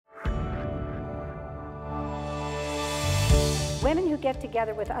Women who get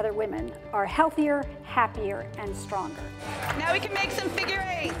together with other women are healthier, happier, and stronger. Now we can make some figure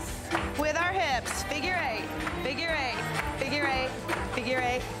eights with our hips. Figure eight, figure eight, figure eight, figure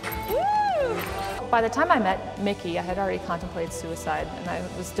eight. Woo! By the time I met Mickey, I had already contemplated suicide, and I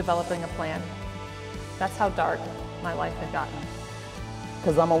was developing a plan. That's how dark my life had gotten.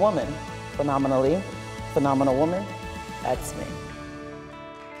 Because I'm a woman, phenomenal woman, that's me.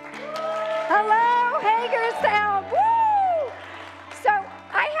 Hello, Hagerstown, woo! So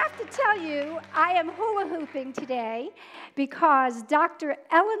I have to tell you, I am hula hooping today because Dr.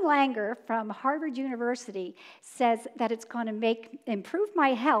 Ellen Langer from Harvard University says that it's going to improve my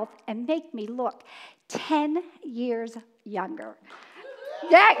health and make me look 10 years younger.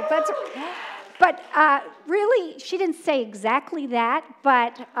 Yeah, but really, she didn't say exactly that,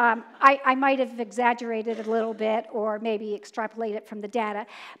 but I might have exaggerated a little bit or maybe extrapolated from the data.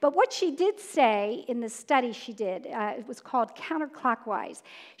 But what she did say in the study she did, it was called Counterclockwise.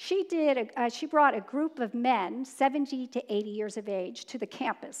 She brought a group of men, 70 to 80 years of age, to the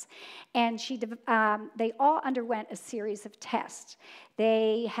campus, and they all underwent a series of tests.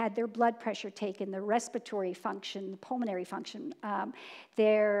 They had their blood pressure taken, their respiratory function, the pulmonary function,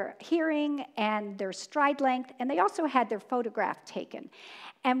 their hearing, and their stride length, and they also had their photograph taken.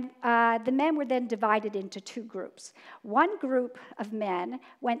 And the men were then divided into two groups. One group of men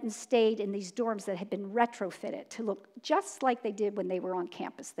went and stayed in these dorms that had been retrofitted to look just like they did when they were on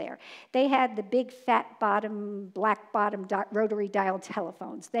campus there. They had the big fat bottom, black bottom rotary dial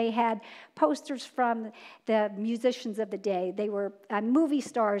telephones. They had posters from the musicians of the day. They were movie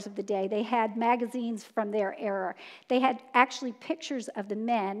stars of the day. They had magazines from their era. They had actually pictures of the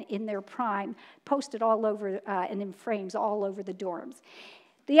men in their prime posted all over and in frames all over the dorms.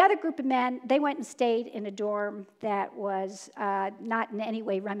 The other group of men, they went and stayed in a dorm that was not in any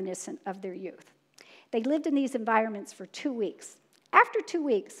way reminiscent of their youth. They lived in these environments for 2 weeks. After 2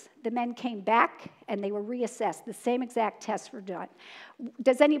 weeks, the men came back and they were reassessed. The same exact tests were done.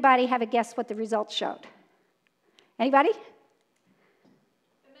 Does anybody have a guess what the results showed? Anybody?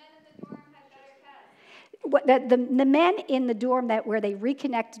 The men in the dorm where they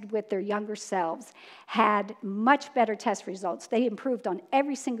reconnected with their younger selves had much better test results. They improved on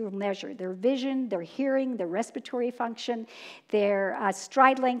every single measure: their vision, their hearing, their respiratory function, their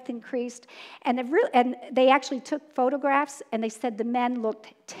stride length increased. And they actually took photographs, and they said the men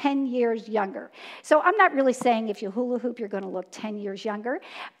looked 10 years younger. So I'm not really saying if you hula hoop, you're going to look 10 years younger,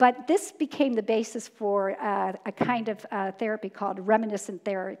 but this became the basis for a kind of therapy called reminiscent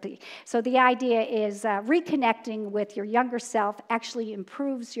therapy. So the idea is reconnecting with your younger self actually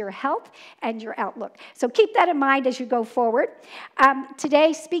improves your health and your outlook. So keep that in mind as you go forward.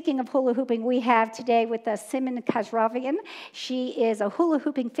 Today, speaking of hula hooping, we have today with us Simon Kajravian. She is a hula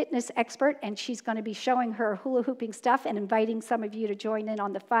hooping fitness expert, and she's going to be showing her hula hooping stuff and inviting some of you to join in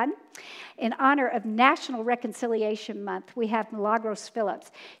on the fun. In honor of National Reconciliation Month, we have Milagros Phillips.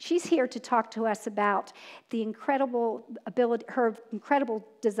 She's here to talk to us about the incredible ability, her incredible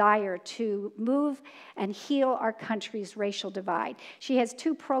desire to move and heal our country's racial divide. She has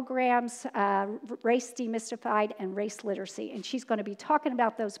two programs, Race Demystified and Race Literacy, and she's going to be talking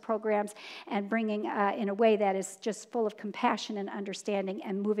about those programs and bringing in a way that is just full of compassion and understanding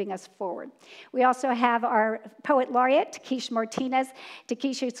and moving us forward. We also have our poet laureate, Takesha Martinez.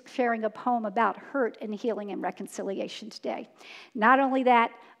 Takesha is sharing a poem about hurt and healing and reconciliation today. Not only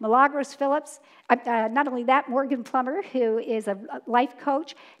that, Milagros Phillips, Morgan Plummer, who is a life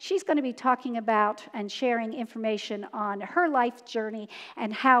coach, she's going to be talking about and sharing information on her life journey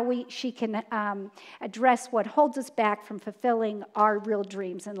and how she can address what holds us back from fulfilling our real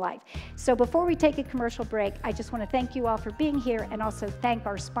dreams in life. So before we take a commercial break, I just want to thank you all for being here and also thank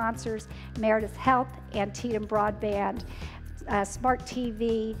our sponsors, Meredith Health, Antietam Broadband, Smart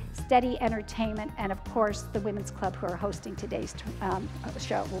TV, Steady Entertainment, and of course the Women's Club who are hosting today's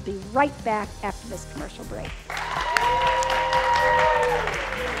show. We'll be right back after this commercial break.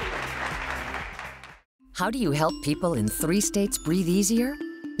 How do you help people in 3 states breathe easier?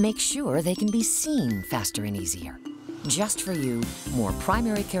 Make sure they can be seen faster and easier. Just for you, more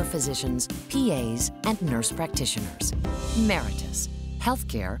primary care physicians, PAs, and nurse practitioners. Meritus.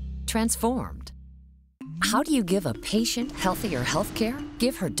 Healthcare transformed. How do you give a patient healthier healthcare?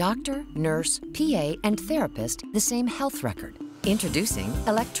 Give her doctor, nurse, PA, and therapist the same health record. Introducing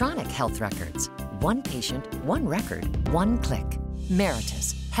electronic health records. One patient, one record, one click.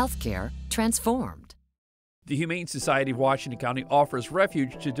 Meritus. Healthcare transformed. The Humane Society of Washington County offers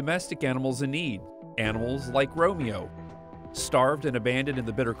refuge to domestic animals in need. Animals like Romeo. Starved and abandoned in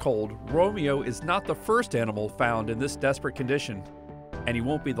the bitter cold, Romeo is not the first animal found in this desperate condition, and he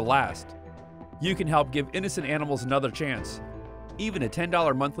won't be the last. You can help give innocent animals another chance. Even a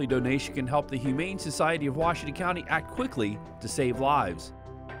 $10 monthly donation can help the Humane Society of Washington County act quickly to save lives.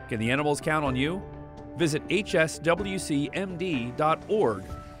 Can the animals count on you? Visit hswcmd.org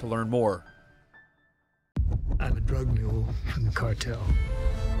to learn more. I'm a drug mule from the cartel.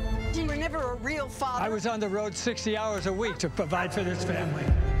 You were never a real father. I was on the road 60 hours a week to provide for this family.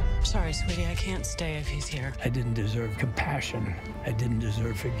 Sorry, sweetie, I can't stay if he's here. I didn't deserve compassion. I didn't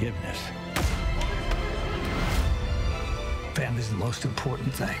deserve forgiveness. Family's the most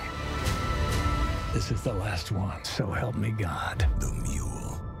important thing. This is the last one, so help me God. The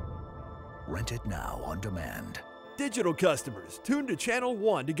Mule. Rent it now on demand. Digital customers, tune to Channel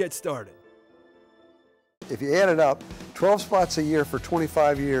 1 to get started. If you add it up, 12 spots a year for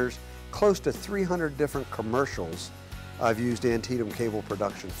 25 years, close to 300 different commercials I've used Antietam Cable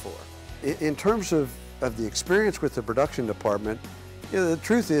Production for. In terms of the experience with the production department, the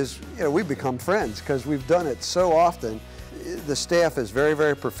truth is, we've become friends because we've done it so often. The staff is very,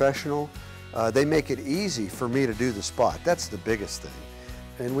 very professional. They make it easy for me to do the spot. That's the biggest thing.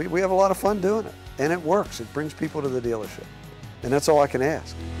 And we have a lot of fun doing it. And it works. It brings people to the dealership. And that's all I can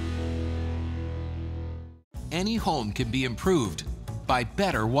ask. Any home can be improved by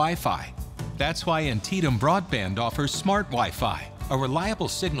better Wi-Fi. That's why Antietam Broadband offers Smart Wi-Fi, a reliable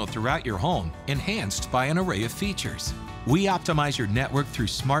signal throughout your home, enhanced by an array of features. We optimize your network through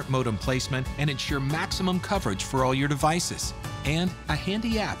smart modem placement and ensure maximum coverage for all your devices. And a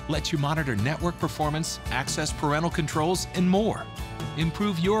handy app lets you monitor network performance, access parental controls, and more.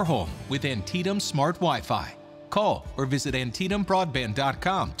 Improve your home with Antietam Smart Wi-Fi. Call or visit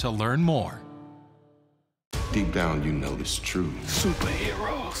AntietamBroadband.com to learn more. Deep down, you know it's true.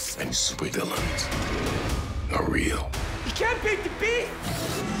 Superheroes and supervillains are real. You can't beat the beat!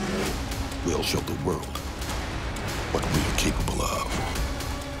 We'll show the world what we are capable of.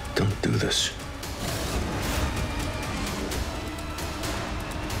 Don't do this.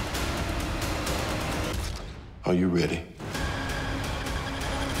 Are you ready?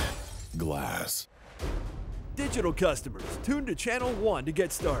 Glass. Digital customers, tune to Channel 1 to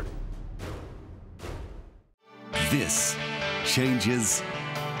get started. This changes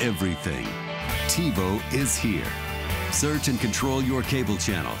everything. TiVo is here. Search and control your cable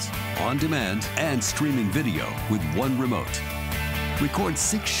channels, on demand and streaming video with one remote. Record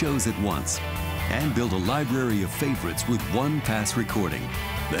 6 shows at once and build a library of favorites with one pass recording.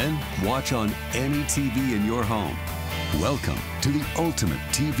 Then watch on any TV in your home. Welcome to the ultimate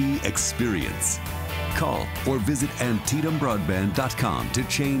TV experience. Call or visit AntietamBroadband.com to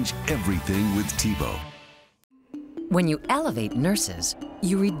change everything with TiVo. When you elevate nurses,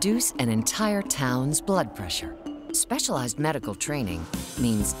 you reduce an entire town's blood pressure. Specialized medical training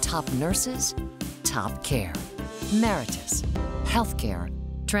means top nurses, top care. Meritus. Healthcare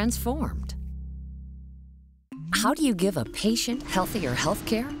transformed. How do you give a patient healthier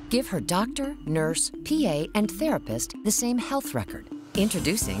healthcare? Give her doctor, nurse, PA, and therapist the same health record.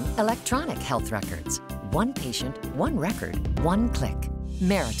 Introducing electronic health records. One patient, one record, one click.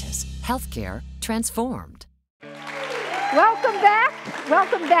 Meritus. Healthcare transformed. Welcome back.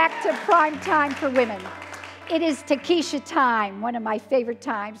 Welcome back to Prime Time for Women. It is Takesha time, one of my favorite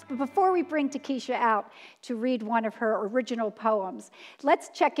times. But before we bring Takesha out to read one of her original poems, let's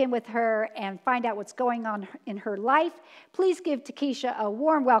check in with her and find out what's going on in her life. Please give Takesha a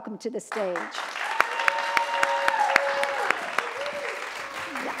warm welcome to the stage.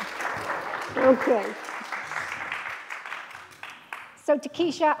 Yeah. Okay. So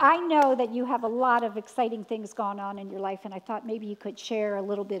Takesha, I know that you have a lot of exciting things going on in your life, and I thought maybe you could share a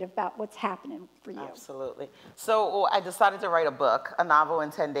little bit about what's happening for you. Absolutely. So I decided to write a book, a novel in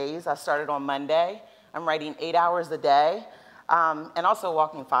 10 days. I started on Monday. I'm writing 8 hours a day, and also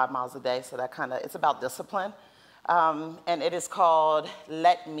walking 5 miles a day, so that it's about discipline. And it is called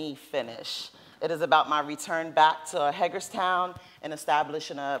Let Me Finish. It is about my return back to Hagerstown and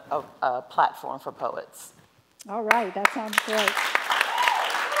establishing a platform for poets. All right, that sounds great.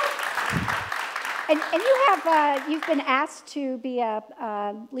 And you have, you've been asked to be a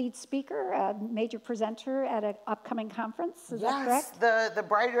lead speaker, a major presenter at an upcoming conference, is that correct? Yes,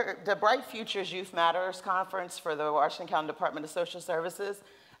 the Bright Futures Youth Matters Conference for the Washington County Department of Social Services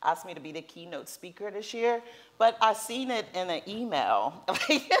asked me to be the keynote speaker this year, but I seen it in an email,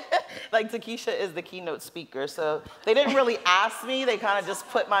 like Takesha is the keynote speaker, so they didn't really ask me, they kind of just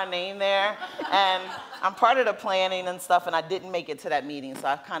put my name there, and I'm part of the planning and stuff, and I didn't make it to that meeting, so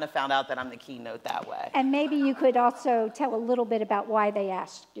I kind of found out that I'm the keynote that way. And maybe you could also tell a little bit about why they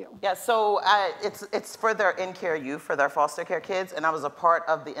asked you. Yeah, so it's for their in-care youth, for their foster care kids, and I was a part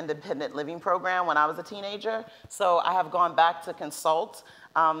of the independent living program when I was a teenager, so I have gone back to consult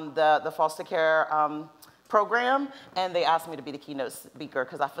the foster care program, and they asked me to be the keynote speaker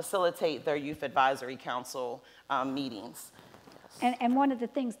because I facilitate their Youth Advisory Council meetings. And one of the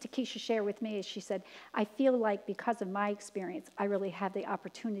things Takesha shared with me is she said, I feel like because of my experience, I really have the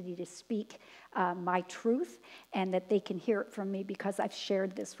opportunity to speak my truth and that they can hear it from me because I've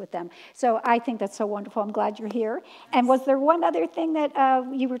shared this with them. So I think that's so wonderful. I'm glad you're here. And was there one other thing that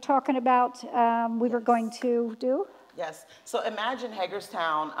you were talking about we were going to do? Yes. So Imagine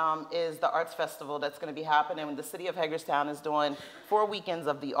Hagerstown is the arts festival that's going to be happening. The city of Hagerstown is doing 4 weekends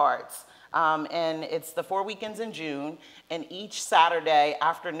of the arts. And it's the 4 weekends in June, and each Saturday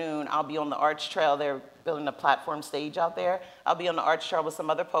afternoon, I'll be on the Arts Trail. They're building a platform stage out there. I'll be on the Arts Trail with some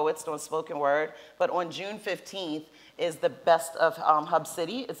other poets doing spoken word. But on June 15th is the Best of Hub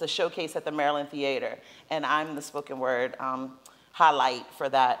City. It's a showcase at the Maryland Theater, and I'm the spoken word highlight for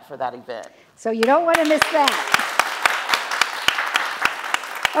that event. So you don't want to miss that.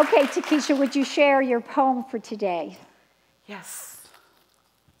 Okay, Takesha, would you share your poem for today? Yes.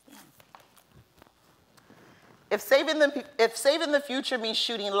 If saving the future means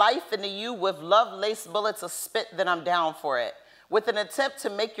shooting life into you with love-laced bullets of spit, then I'm down for it, with an attempt to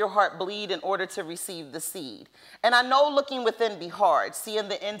make your heart bleed in order to receive the seed. And I know looking within be hard, seeing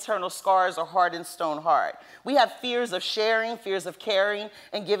the internal scars or hardened stone heart. We have fears of sharing, fears of caring,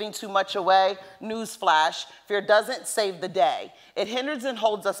 and giving too much away. Newsflash, fear doesn't save the day. It hinders and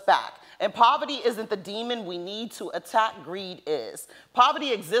holds us back. And poverty isn't the demon we need to attack, greed is.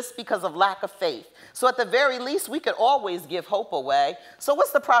 Poverty exists because of lack of faith. So at the very least, we could always give hope away. So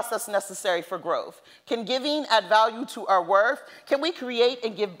what's the process necessary for growth? Can giving add value to our worth? Can we create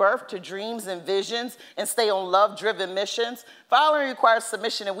and give birth to dreams and visions and stay on love-driven missions? Following requires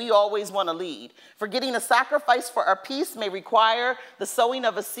submission, and we always want to lead. Forgetting a sacrifice for our peace may require the sowing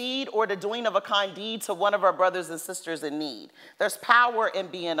of a seed or the doing of a kind deed to one of our brothers and sisters in need. There's power in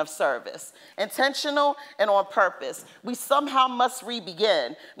being of service, intentional and on purpose. We somehow must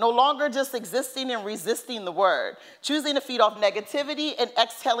re-begin, no longer just existing and resisting the word, choosing to feed off negativity and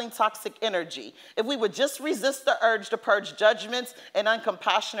exhaling toxic energy. If we would just resist the urge to purge judgments and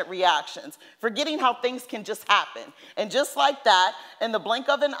uncompassionate reactions, forgetting how things can just happen. And just like that, in the blink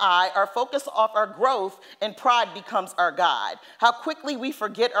of an eye, our focus off our growth and pride becomes our guide. How quickly we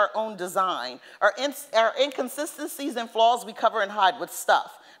forget our own design. Our inconsistencies and flaws we cover and hide with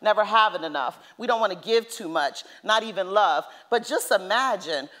stuff. Never having enough. We don't want to give too much, not even love. But just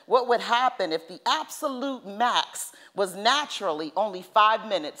imagine what would happen if the absolute max was naturally only 5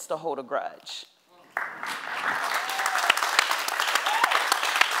 minutes to hold a grudge.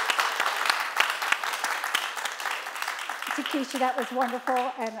 Takesha, that was wonderful,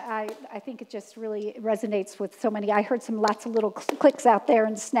 and I think it just really resonates with so many. I heard lots of little clicks out there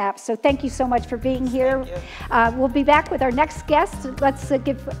and snaps, so thank you so much for being here. We'll be back with our next guest. Let's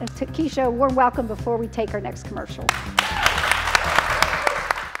give Takesha a warm welcome before we take our next commercial.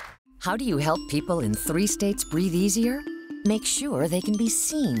 How do you help people in 3 states breathe easier? Make sure they can be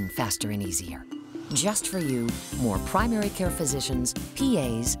seen faster and easier. Just for you, more primary care physicians,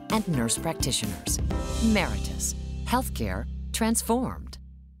 PAs, and nurse practitioners. Meritus. Healthcare transformed.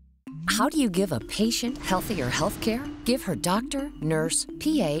 How do you give a patient healthier healthcare? Give her doctor, nurse,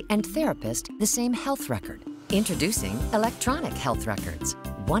 PA, and therapist the same health record. Introducing electronic health records.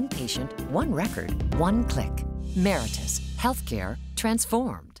 One patient, one record, one click. Meritus. Healthcare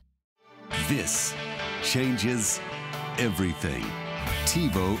transformed. This changes everything.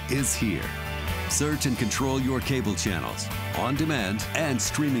 TiVo is here. Search and control your cable channels, on demand and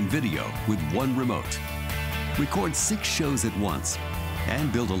streaming video with one remote. Record 6 shows at once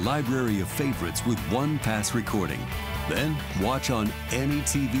and build a library of favorites with one pass recording. Then watch on any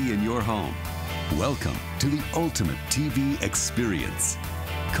TV in your home. Welcome to the ultimate TV experience.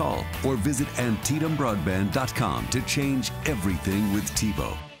 Call or visit AntietamBroadband.com to change everything with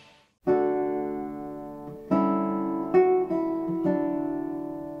TiVo.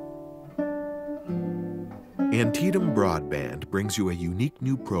 Antietam Broadband brings you a unique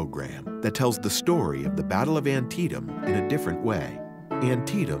new program that tells the story of the Battle of Antietam in a different way.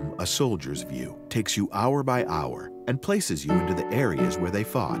 Antietam, A Soldier's View, takes you hour by hour and places you into the areas where they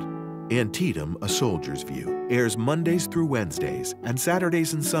fought. Antietam, A Soldier's View airs Mondays through Wednesdays and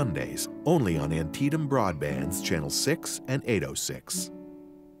Saturdays and Sundays only on Antietam Broadband's Channel 6 and 806.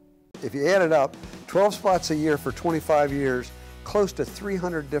 If you add it up, 12 spots a year for 25 years, close to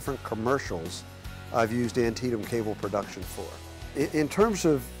 300 different commercials I've used Antietam cable production for. In terms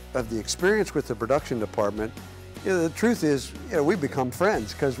of the experience with the production department, the truth is, we've become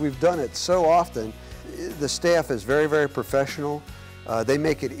friends because we've done it so often. The staff is very, very professional. They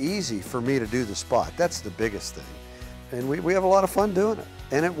make it easy for me to do the spot. That's the biggest thing. And we have a lot of fun doing it.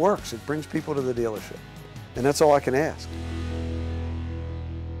 And it works. It brings people to the dealership. And that's all I can ask.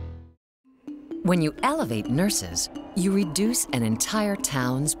 When you elevate nurses, you reduce an entire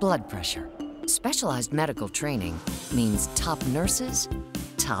town's blood pressure. Specialized medical training means top nurses,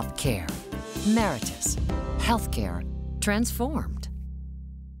 top care. Meritus. Healthcare transformed.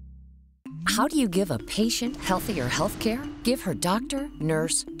 How do you give a patient healthier healthcare? Give her doctor,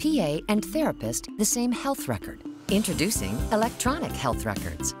 nurse, PA, and therapist the same health record. Introducing electronic health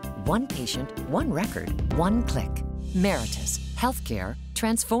records. One patient, one record, one click. Meritus. Healthcare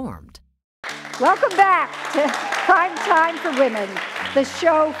transformed. Welcome back to Prime Time for Women, the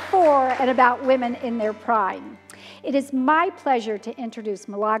show for and about women in their prime. It is my pleasure to introduce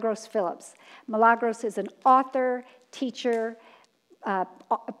Milagros Phillips. Milagros is an author, teacher,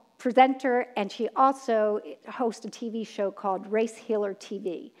 presenter, and she also hosts a TV show called Race Healer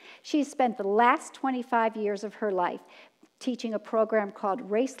TV. She's spent the last 25 years of her life teaching a program called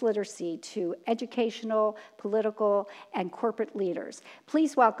Race Literacy to educational, political, and corporate leaders.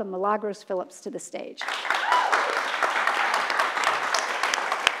 Please welcome Milagros Phillips to the stage.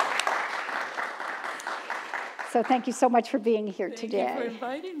 So thank you so much for being here today. Thank you for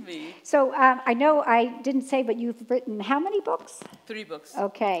inviting me. So I know I didn't say, but you've written how many books? 3 books.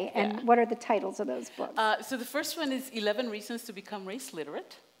 Okay, and what are the titles of those books? So the first one is 11 Reasons to Become Race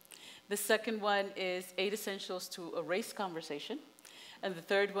Literate. The second one is 8 Essentials to a Race Conversation. And the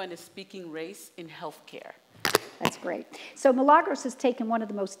third one is Speaking Race in Healthcare. That's great. So Milagros has taken one of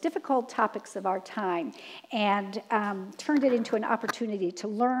the most difficult topics of our time and turned it into an opportunity to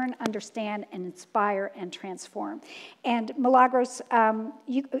learn, understand, and inspire and transform. And Milagros,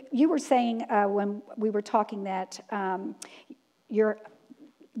 you were saying when we were talking that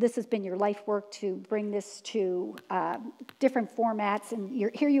this has been your life work to bring this to different formats, and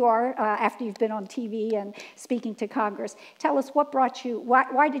here you are after you've been on TV and speaking to Congress. Tell us what brought you,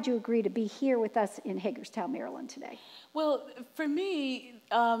 why did you agree to be here with us in Hagerstown, Maryland today? Well, for me,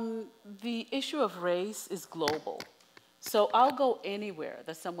 the issue of race is global. So I'll go anywhere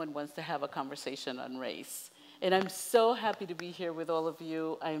that someone wants to have a conversation on race. And I'm so happy to be here with all of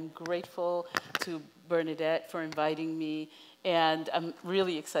you. I'm grateful to Bernadette for inviting me. And I'm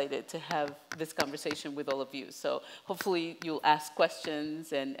really excited to have this conversation with all of you. So hopefully you'll ask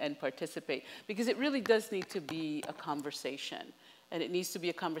questions and participate, because it really does need to be a conversation. And it needs to be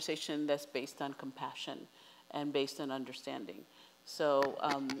a conversation that's based on compassion and based on understanding. So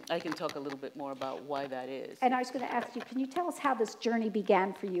I can talk a little bit more about why that is. And I was going to ask you, can you tell us how this journey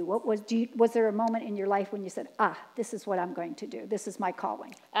began for you? Was there a moment in your life when you said, this is what I'm going to do, this is my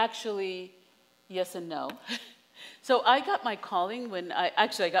calling? Actually, yes and no. So I got my calling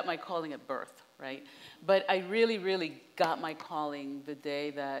I got my calling at birth, right? But I really, really got my calling the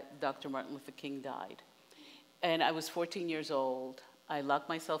day that Dr. Martin Luther King died. And I was 14 years old. I locked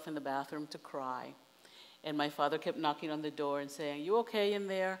myself in the bathroom to cry. And my father kept knocking on the door and saying, "You okay in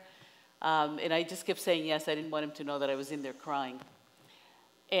there?" And I just kept saying yes. I didn't want him to know that I was in there crying.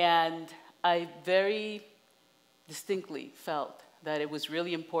 And I very distinctly felt that it was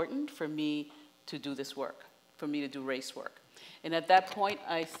really important for me to do this work, for me to do race work. And at that point,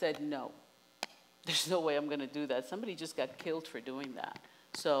 I said, no, there's no way I'm going to do that. Somebody just got killed for doing that.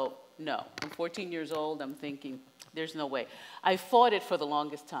 So no, I'm 14 years old. I'm thinking, there's no way. I fought it for the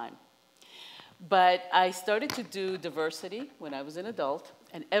longest time. But I started to do diversity when I was an adult.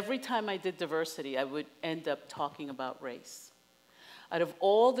 And every time I did diversity, I would end up talking about race. Out of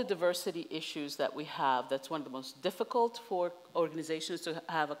all the diversity issues that we have, that's one of the most difficult for organizations to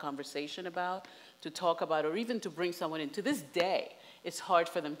have a conversation about, to talk about, or even to bring someone in. To this day, it's hard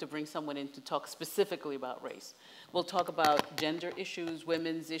for them to bring someone in to talk specifically about race. We'll talk about gender issues,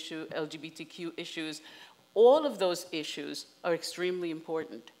 women's issues, LGBTQ issues. All of those issues are extremely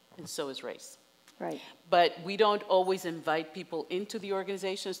important, and so is race. Right. But we don't always invite people into the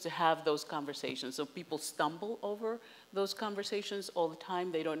organizations to have those conversations. So people stumble over those conversations all the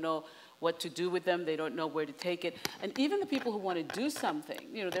time. They don't know what to do with them. They don't know where to take it. And even the people who want to do something,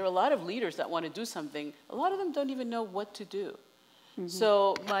 there are a lot of leaders that want to do something. A lot of them don't even know what to do. Mm-hmm.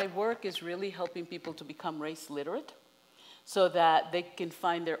 So my work is really helping people to become race literate so that they can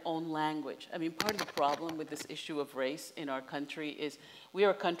find their own language. I mean, part of the problem with this issue of race in our country is we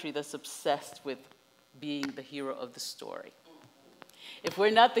are a country that's obsessed with being the hero of the story. If we're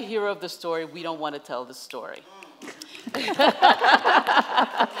not the hero of the story, we don't want to tell the story.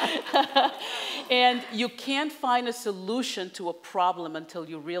 And you can't find a solution to a problem until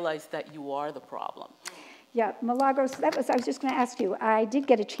you realize that you are the problem. Yeah, Milagros, I was just going to ask you, I did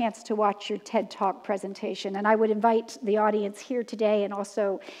get a chance to watch your TED Talk presentation, and I would invite the audience here today and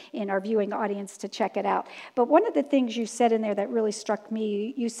also in our viewing audience to check it out. But one of the things you said in there that really struck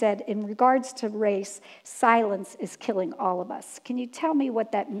me, you said, in regards to race, silence is killing all of us. Can you tell me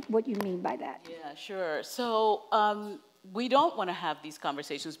what you mean by that? Yeah, sure. So we don't want to have these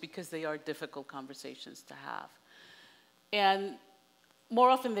conversations because they are difficult conversations to have. And more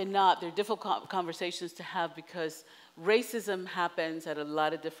often than not, they're difficult conversations to have because racism happens at a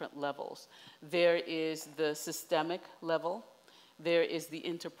lot of different levels. There is the systemic level, there is the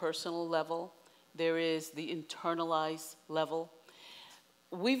interpersonal level, there is the internalized level.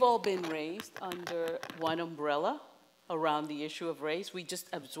 We've all been raised under one umbrella around the issue of race. We just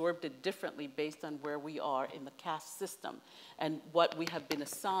absorbed it differently based on where we are in the caste system and what we have been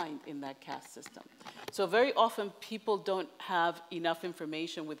assigned in that caste system. So very often people don't have enough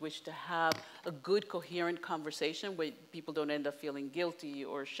information with which to have a good, coherent conversation where people don't end up feeling guilty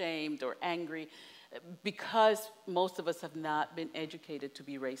or ashamed or angry because most of us have not been educated to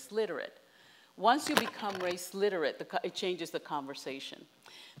be race literate. Once you become race literate, it changes the conversation.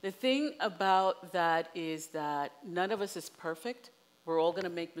 The thing about that is that none of us is perfect. We're all going to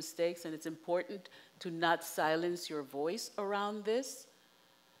make mistakes, and it's important to not silence your voice around this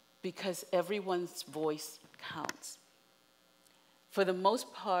because everyone's voice counts. For the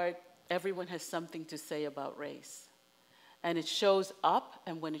most part, everyone has something to say about race. And it shows up,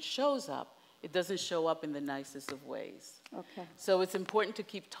 and when it shows up, it doesn't show up in the nicest of ways. Okay. So it's important to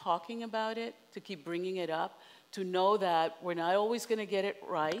keep talking about it, to keep bringing it up, to know that we're not always going to get it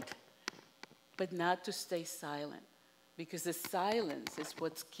right, but not to stay silent, because the silence is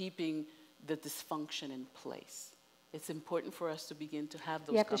what's keeping the dysfunction in place. It's important for us to begin to have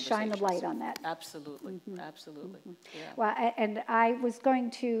those conversations. You have to shine the light on that. Absolutely, absolutely. Yeah. Well, and I was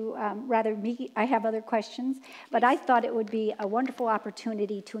going to I have other questions, but I thought it would be a wonderful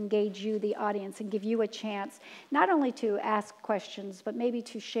opportunity to engage you, the audience, and give you a chance not only to ask questions, but maybe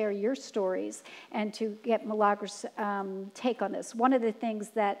to share your stories and to get Milagros' take on this. One of the things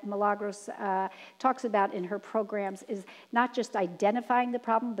that Milagros talks about in her programs is not just identifying the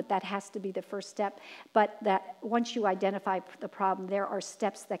problem, but that has to be the first step, but that once you identify the problem, there are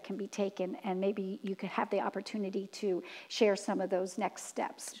steps that can be taken, and maybe you could have the opportunity to share some of those next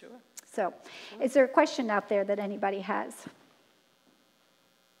steps. Sure. So, is there a question out there that anybody has?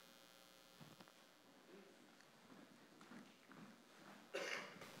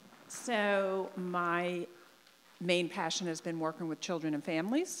 So, my main passion has been working with children and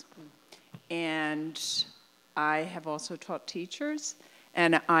families, and I have also taught teachers.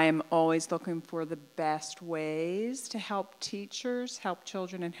 And I'm always looking for the best ways to help teachers, help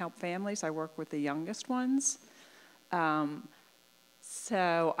children, and help families. I work with the youngest ones.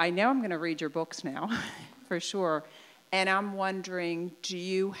 So I know I'm going to read your books now, for sure. And I'm wondering, do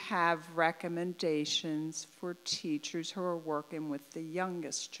you have recommendations for teachers who are working with the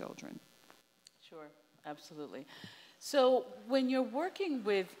youngest children? Sure, absolutely. So when you're working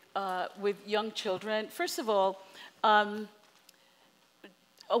with young children, first of all,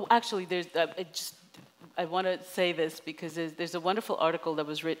 actually, I want to say this because there's a wonderful article that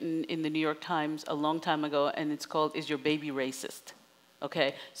was written in the New York Times a long time ago, and it's called, "Is Your Baby Racist?"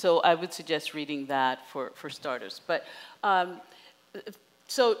 Okay, so I would suggest reading that for starters. But,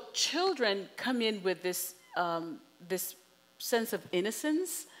 so children come in with this, this sense of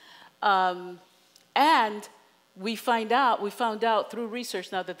innocence, and we found out through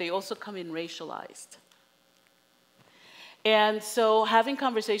research now that they also come in racialized. And so having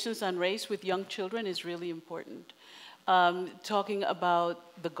conversations on race with young children is really important. Talking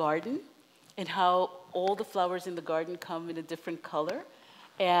about the garden and how all the flowers in the garden come in a different color,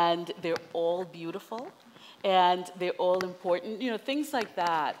 and they're all beautiful, and they're all important. You know, things like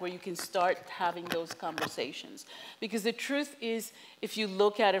that, where you can start having those conversations. Because the truth is, if you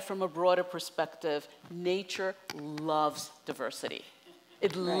look at it from a broader perspective, nature loves diversity.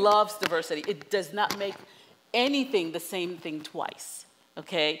 It loves diversity. It does not make anything the same thing twice,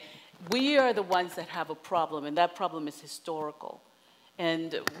 okay? We are the ones that have a problem, and that problem is historical.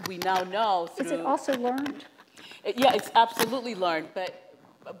 And we now know through... Is it also learned? Yeah, it's absolutely learned, but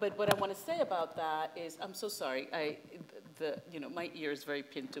what I want to say about that is, I'm so sorry, my ear is very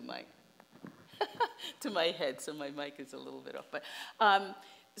pinned to my, to my head, so my mic is a little bit off. But,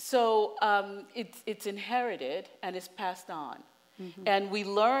 it's inherited and it's passed on. Mm-hmm. And we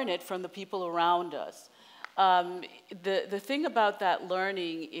learn it from the people around us. The thing about that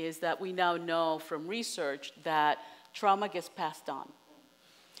learning is that we now know from research that trauma gets passed on.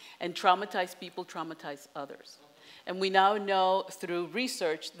 And traumatized people traumatize others. And we now know through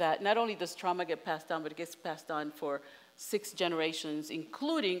research that not only does trauma get passed down, but it gets passed on for 6 generations,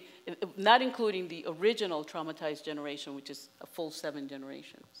 not including the original traumatized generation, which is a full 7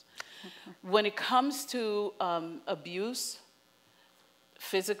 generations. Okay. When it comes to abuse,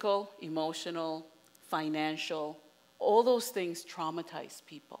 physical, emotional, financial, all those things traumatize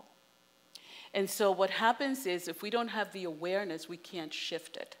people. And so what happens is if we don't have the awareness, we can't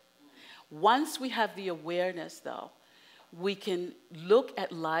shift it. Once we have the awareness, though, we can look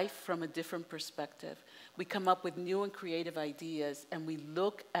at life from a different perspective. We come up with new and creative ideas, and we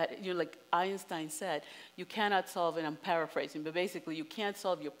look at, like Einstein said, you cannot solve, and I'm paraphrasing, but basically you can't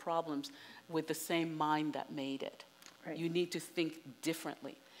solve your problems with the same mind that made it. Right. You need to think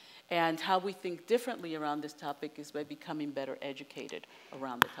differently. And how we think differently around this topic is by becoming better educated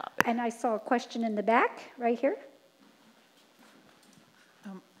around the topic. And I saw a question in the back, right here.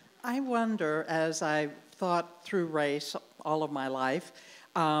 I wonder, as I've thought through race all of my life,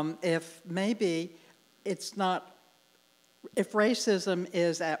 if maybe it's not, if racism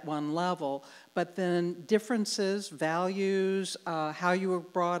is at one level, but then differences, values, how you were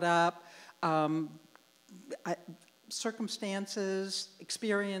brought up, circumstances,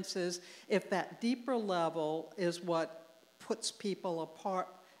 experiences, if that deeper level is what puts people apart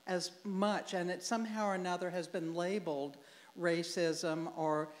as much, and it somehow or another has been labeled racism,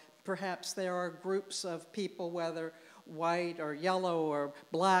 or perhaps there are groups of people, whether white or yellow or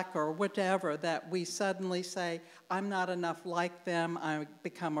black or whatever, that we suddenly say, I'm not enough like them, I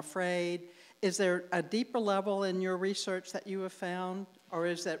become afraid. Is there a deeper level in your research that you have found, or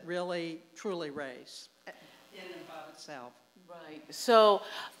is that really truly race in and of itself? Right. So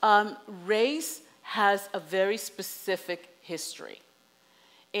race has a very specific history.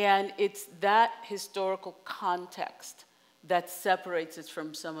 And it's that historical context that separates it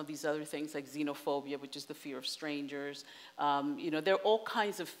from some of these other things like xenophobia, which is the fear of strangers. There are all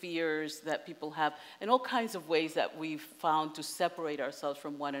kinds of fears that people have and all kinds of ways that we've found to separate ourselves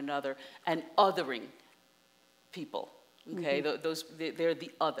from one another and othering people. Okay, mm-hmm. They're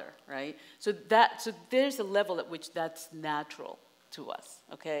the other, right? So there's a level at which that's natural to us,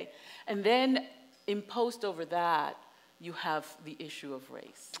 okay? And then imposed over that, you have the issue of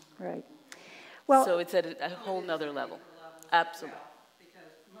race. Right. Well, so it's at a whole nother level. Absolutely.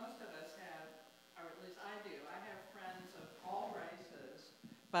 Because most of us have, or at least I do, I have friends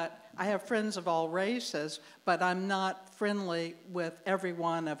of all races, but I'm not friendly with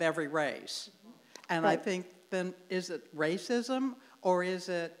everyone of every race. And I think then, is it racism, or is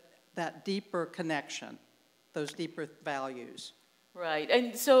it that deeper connection, those deeper values? Right,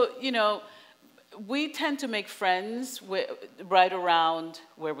 and so, we tend to make friends right around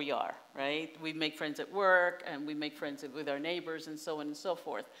where we are, right? We make friends at work, and we make friends with our neighbors, and so on and so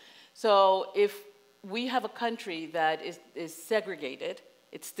forth. So if we have a country that is segregated,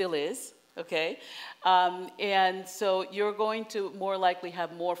 it still is, okay? And so you're going to more likely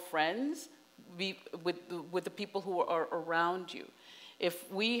have more friends with the people who are around you. If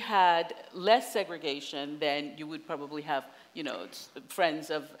we had less segregation, then you would probably have, friends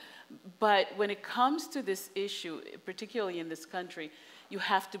of, but when it comes to this issue, particularly in this country, you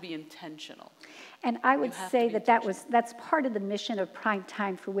have to be intentional. And I would say that's part of the mission of Prime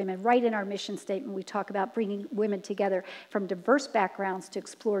Time for Women. Right in our mission statement, we talk about bringing women together from diverse backgrounds to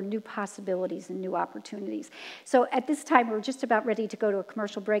explore new possibilities and new opportunities. So at this time, we're just about ready to go to a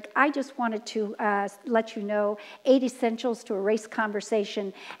commercial break. I just wanted to let you know 8 essentials to a race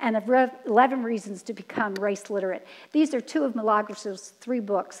conversation and 11 reasons to become race literate. These are 2 of Milagros' 3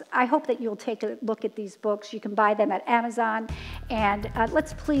 books. I hope that you'll take a look at these books. You can buy them at Amazon. And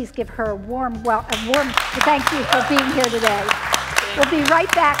let's please give her a warm thank you for being here today. We'll be right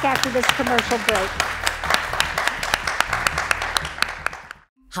back after this commercial break.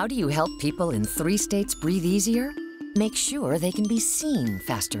 How do you help people in 3 states breathe easier? Make sure they can be seen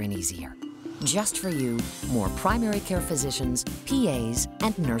faster and easier. Just for you, more primary care physicians, PAs,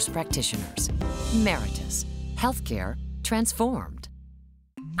 and nurse practitioners. Meritus. Healthcare transformed.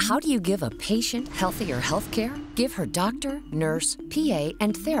 How do you give a patient healthier healthcare? Give her doctor, nurse, PA,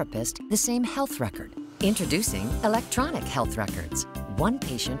 and therapist the same health record. Introducing electronic health records. 1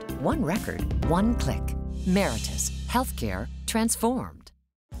 patient, 1 record, 1 click. Meritus. Healthcare transformed.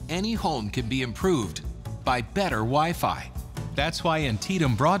 Any home can be improved by better Wi-Fi. That's why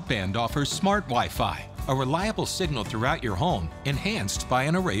Antietam Broadband offers Smart Wi-Fi, a reliable signal throughout your home, enhanced by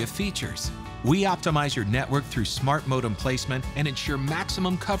an array of features. We optimize your network through smart modem placement and ensure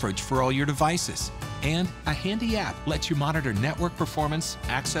maximum coverage for all your devices. And a handy app lets you monitor network performance,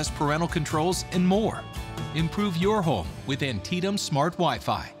 access parental controls, and more. Improve your home with Antietam Smart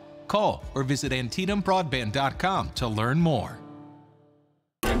Wi-Fi. call or visit AntietamBroadband.com to learn more.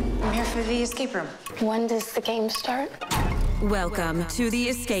 I'm here for the escape room. When does the game start? Welcome to the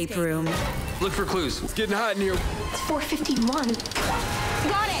escape room. Look for clues. It's getting hot in here. It's 4:51.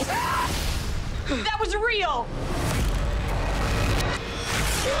 Got it! That was real!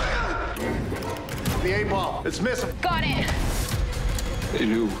 The 8-ball. It's missing. Got it! They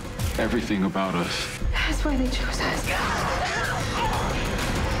knew everything about us. That's why they chose us.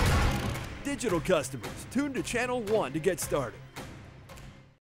 Digital customers, tune to Channel 1 to get started.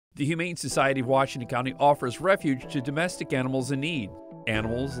 The Humane Society of Washington County offers refuge to domestic animals in need.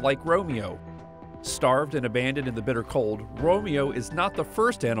 Animals like Romeo. Starved and abandoned in the bitter cold, Romeo is not the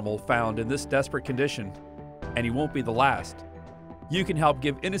first animal found in this desperate condition, and he won't be the last. You can help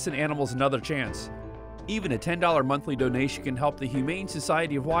give innocent animals another chance. Even a $10 monthly donation can help the Humane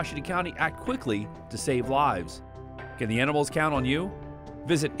Society of Washington County act quickly to save lives. Can the animals count on you?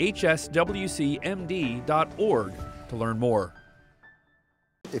 Visit hswcmd.org to learn more.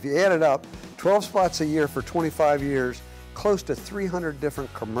 If you add it up, 12 spots a year for 25 years, close to 300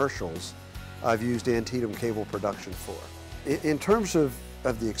 different commercials I've used Antietam Cable Production for. In terms of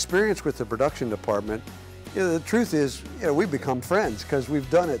the experience with the production department, the truth is, we've become friends because we've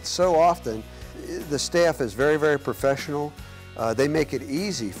done it so often. The staff is very, very professional. They make it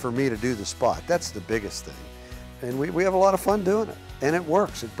easy for me to do the spot. That's the biggest thing. And we have a lot of fun doing it. And it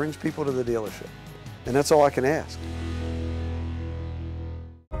works. It brings people to the dealership. And that's all I can ask.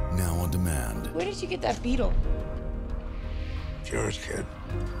 Now on demand. Where did you get that beetle? It's yours, kid.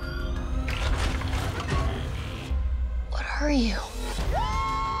 What are you?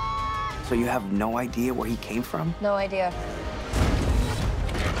 So you have no idea where he came from? No idea.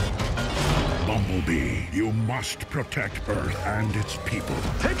 Bumblebee, you must protect Earth and its people.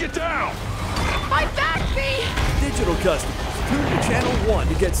 Take it down! My back, Bee! Digital customers, tune to Channel 1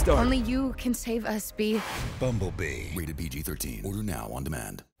 to get started. Only you can save us, Bee. Bumblebee. Rated PG-13. Order now on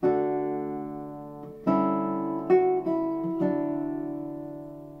demand.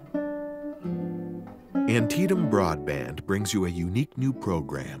 Antietam Broadband brings you a unique new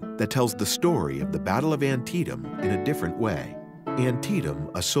program that tells the story of the Battle of Antietam in a different way. Antietam,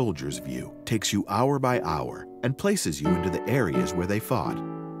 A Soldier's View, takes you hour by hour and places you into the areas where they fought.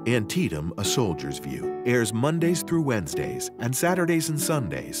 Antietam, A Soldier's View airs Mondays through Wednesdays and Saturdays and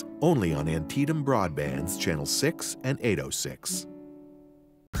Sundays only on Antietam Broadband's Channel 6 and 806.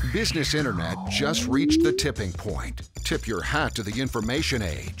 Business Internet just reached the tipping point. Tip your hat to the information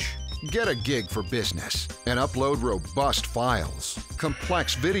age. Get a gig for business and upload robust files,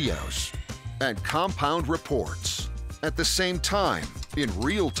 complex videos, and compound reports at the same time, in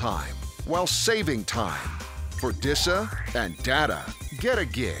real time, while saving time. For DISA and data, get a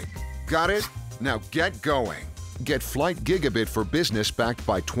gig. Got it? Now get going. Get Flight Gigabit for Business backed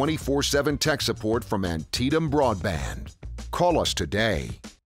by 24/7 tech support from Antietam Broadband. Call us today.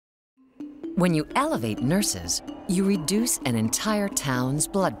 When you elevate nurses, you reduce an entire town's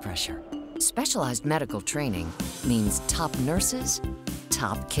blood pressure. Specialized medical training means top nurses,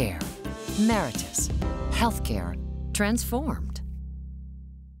 top care. Meritus. Healthcare transformed.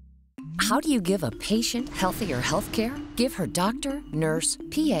 How do you give a patient healthier healthcare? Give her doctor, nurse,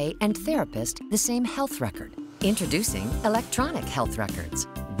 PA, and therapist the same health record. Introducing electronic health records.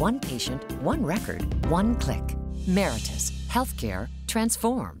 One patient, one record, one click. Meritus. Healthcare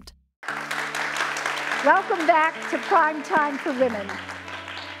transformed. Welcome back to Prime Time for Women.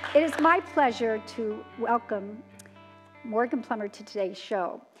 It is my pleasure to welcome Morgan Plummer to today's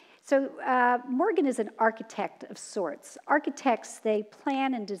show. So Morgan is an architect of sorts. Architects, they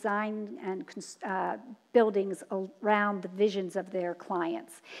plan and design and buildings around the visions of their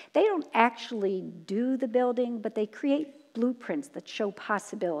clients. They don't actually do the building, but they create blueprints that show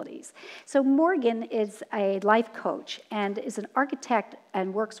possibilities. So Morgan is a life coach and is an architect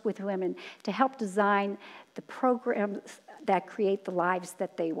and works with women to help design the programs that create the lives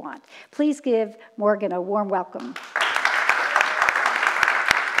that they want. Please give Morgan a warm welcome.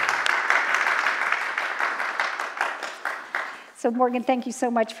 So Morgan, thank you so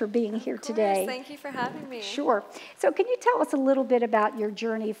much for being here today. Thank you for having me. Sure. So can you tell us a little bit about your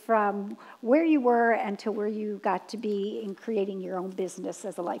journey from where you were and to where you got to be in creating your own business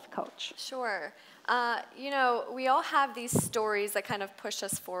as a life coach? Sure. You know, we all have these stories that kind of push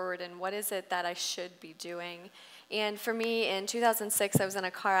us forward and what is it that I should be doing. And for me, in 2006, I was in a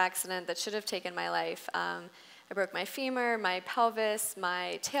car accident that should have taken my life. I broke my femur, my pelvis,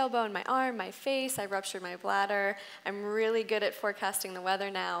 my tailbone, my arm, my face. I ruptured my bladder. I'm really good at forecasting the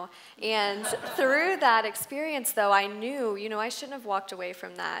weather now. And through that experience, though, I knew, you know, I shouldn't have walked away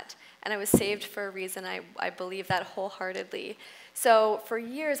from that. And I was saved for a reason. I believe that wholeheartedly. So for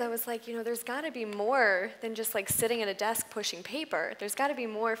years I was like, you know, there's got to be more than just like sitting at a desk pushing paper. There's got to be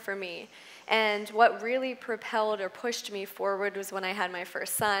more for me. And what really propelled or pushed me forward was when I had my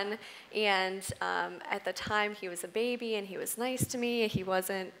first son. And at the time he was a baby and he was nice to me. He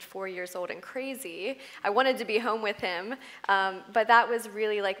wasn't 4 years old and crazy. I wanted to be home with him. But that was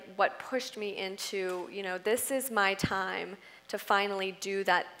really like what pushed me into, you know, this is my time to finally do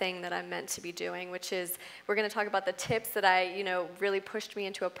that thing that I'm meant to be doing, which is, we're going to talk about the tips that really pushed me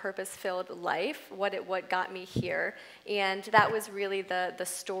into a purpose-filled life, what got me here. And that was really the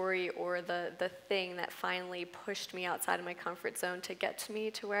story or the thing that finally pushed me outside of my comfort zone to get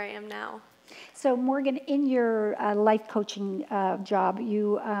me to where I am now. So Morgan, in your life coaching job,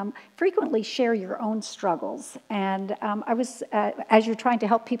 you frequently share your own struggles. And as you're trying to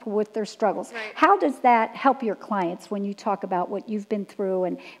help people with their struggles, right. How does that help your clients when you talk about what you've been through,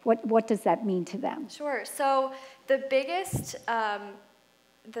 and what does that mean to them? Sure. So the biggest,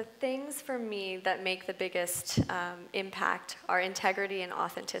 the things for me that make the biggest impact are integrity and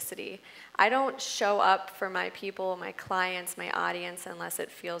authenticity. I don't show up for my people, my clients, my audience unless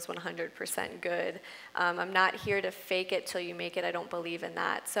it feels 100% good. I'm not here to fake it till you make it. I don't believe in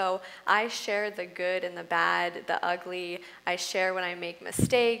that. So I share the good and the bad, the ugly. I share when I make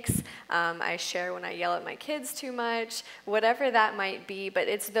mistakes. I share when I yell at my kids too much, whatever that might be. But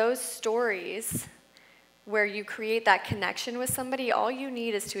it's those stories where you create that connection with somebody. All you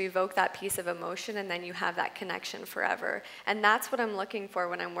need is to evoke that piece of emotion, and then you have that connection forever. And that's what I'm looking for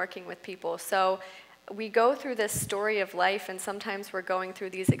when I'm working with people. So we go through this story of life, and sometimes we're going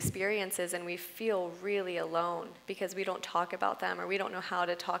through these experiences and we feel really alone because we don't talk about them, or we don't know how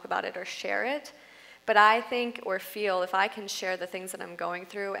to talk about it or share it. But I think or feel if I can share the things that I'm going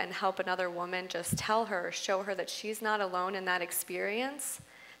through and help another woman, just tell her, show her that she's not alone in that experience,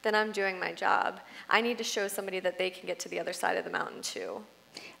 then I'm doing my job. I need to show somebody that they can get to the other side of the mountain too.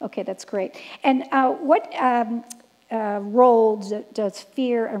 Okay, that's great. And what role does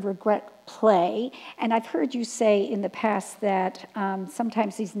fear and regret play? And I've heard you say in the past that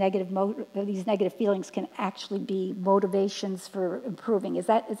sometimes these negative feelings can actually be motivations for improving. Is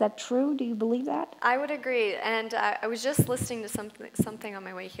that true? Do you believe that? I would agree. And I was just listening to something on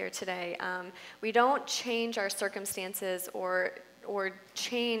my way here today. We don't change our circumstances or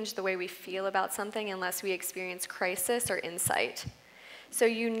change the way we feel about something unless we experience crisis or insight. So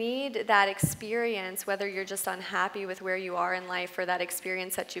you need that experience, whether you're just unhappy with where you are in life, or that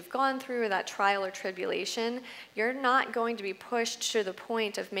experience that you've gone through, or that trial or tribulation. You're not going to be pushed to the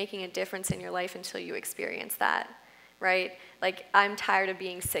point of making a difference in your life until you experience that, right? Like, I'm tired of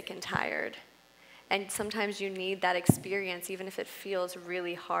being sick and tired. And sometimes you need that experience, even if it feels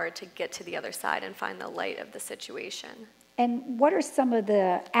really hard, to get to the other side and find the light of the situation. And what are some of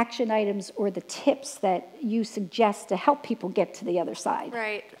the action items or the tips that you suggest to help people get to the other side?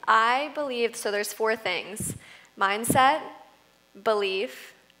 Right. I believe, so there's 4 things: mindset,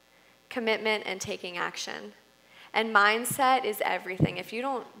 belief, commitment, and taking action. And mindset is everything. If you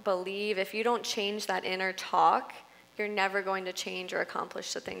don't believe, if you don't change that inner talk, you're never going to change or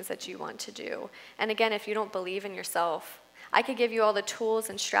accomplish the things that you want to do. And again, if you don't believe in yourself, I could give you all the tools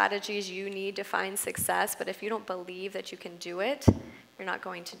and strategies you need to find success, but if you don't believe that you can do it, you're not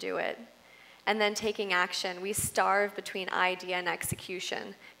going to do it. And then taking action. We starve between idea and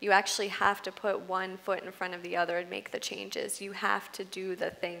execution. You actually have to put one foot in front of the other and make the changes. You have to do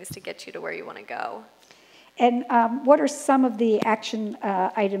the things to get you to where you want to go. And what are some of the action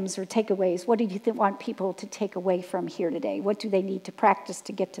items or takeaways? What do you want people to take away from here today? What do they need to practice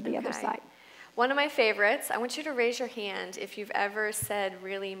to get to the other side? One of my favorites, I want you to raise your hand if you've ever said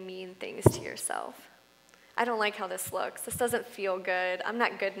really mean things to yourself. I don't like how this looks. This doesn't feel good. I'm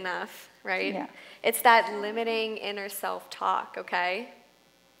not good enough, right? Yeah. It's that limiting inner self-talk, okay?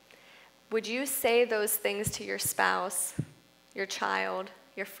 Would you say those things to your spouse, your child,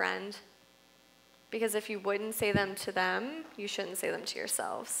 your friend? Because if you wouldn't say them to them, you shouldn't say them to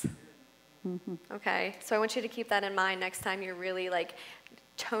yourselves. Mm-hmm. Okay? So I want you to keep that in mind next time you're really like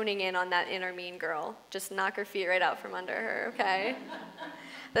toning in on that inner mean girl. Just knock her feet right out from under her, okay?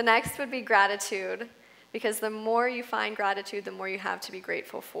 The next would be gratitude, because the more you find gratitude, the more you have to be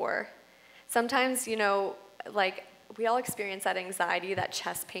grateful for. Sometimes, you know, like we all experience that anxiety, that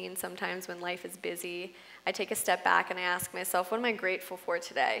chest pain sometimes when life is busy. I take a step back and I ask myself, what am I grateful for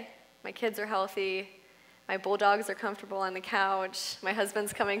today? My kids are healthy. My bulldogs are comfortable on the couch. My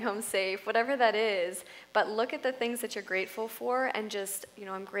husband's coming home safe, whatever that is. But look at the things that you're grateful for and just, you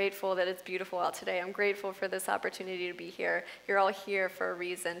know, I'm grateful that it's beautiful out today. I'm grateful for this opportunity to be here. You're all here for a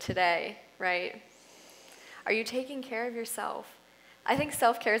reason today, right? Are you taking care of yourself? I think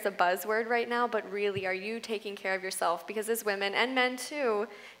self-care is a buzzword right now, but really, are you taking care of yourself? Because as women, and men too,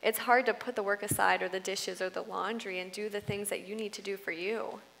 it's hard to put the work aside or the dishes or the laundry and do the things that you need to do for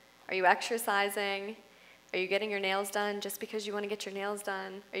you. Are you exercising? Are you getting your nails done just because you want to get your nails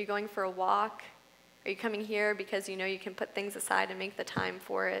done? Are you going for a walk? Are you coming here because you know you can put things aside and make the time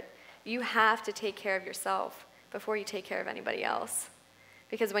for it? You have to take care of yourself before you take care of anybody else.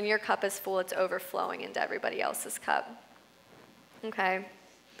 Because when your cup is full, it's overflowing into everybody else's cup. Okay.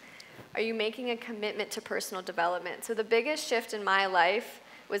 Are you making a commitment to personal development? So the biggest shift in my life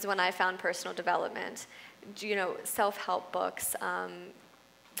was when I found personal development. You know, self-help books.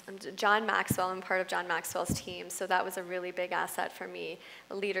 John Maxwell, I'm part of John Maxwell's team, so that was a really big asset for me.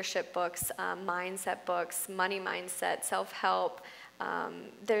 Leadership books, mindset books, money mindset, self-help.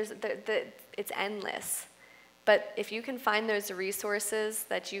 It's endless. But if you can find those resources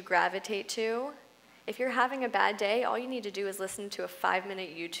that you gravitate to, if you're having a bad day, all you need to do is listen to a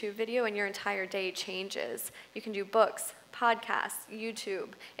 5-minute YouTube video and your entire day changes. You can do books, podcasts, YouTube.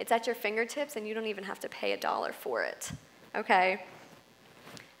 It's at your fingertips and you don't even have to pay $1 for it, okay?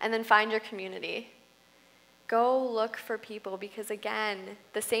 And then find your community. Go look for people because again,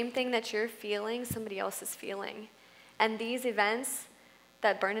 the same thing that you're feeling, somebody else is feeling. And these events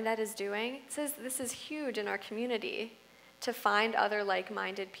that Bernadette is doing, this is huge in our community. To find other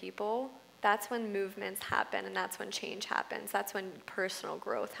like-minded people, that's when movements happen and that's when change happens. That's when personal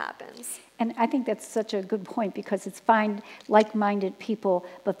growth happens. And I think that's such a good point because it's find like-minded people,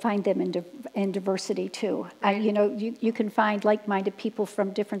 but find them in diversity too. Right. You know, you can find like-minded people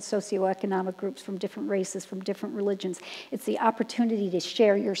from different socioeconomic groups, from different races, from different religions. It's the opportunity to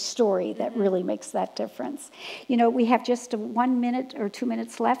share your story that really makes that difference. You know, we have just 1 minute or 2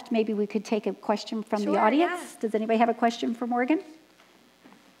 minutes left. Maybe we could take a question from the audience. Yeah. Does anybody have a question for Morgan?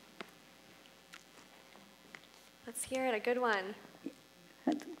 Let's hear it, a good one.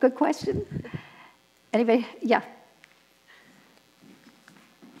 Good question. Anybody? Yeah.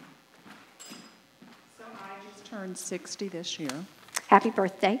 So I just turned 60 this year. Happy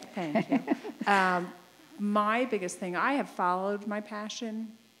birthday. Thank you. My biggest thing, I have followed my passion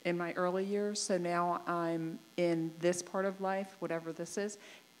in my early years, so now I'm in this part of life, whatever this is.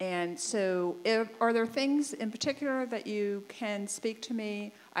 And so are there things in particular that you can speak to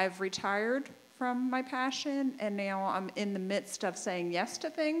me? I've retired from my passion, and now I'm in the midst of saying yes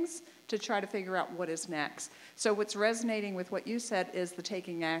to things to try to figure out what is next. So what's resonating with what you said is the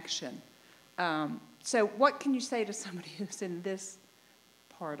taking action. So what can you say to somebody who's in this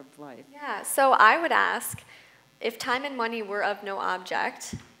part of life? Yeah, so I would ask, if time and money were of no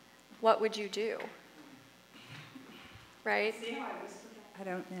object, what would you do? Right? I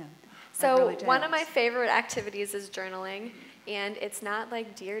don't know. So one of my favorite activities is journaling. And it's not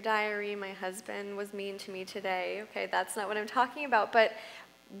like, dear diary, my husband was mean to me today. Okay, that's not what I'm talking about. But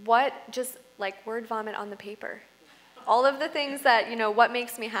just like word vomit on the paper. All of the things that, you know, what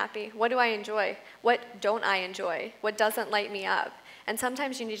makes me happy? What do I enjoy? What don't I enjoy? What doesn't light me up? And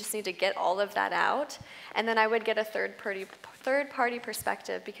sometimes you just need to get all of that out. And then I would get a third-party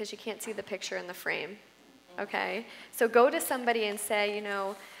perspective because you can't see the picture in the frame. Okay? So go to somebody and say, you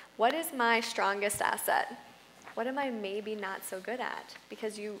know, what is my strongest asset? What am I maybe not so good at?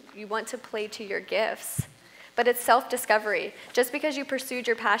 Because you want to play to your gifts. But it's self-discovery. Just because you pursued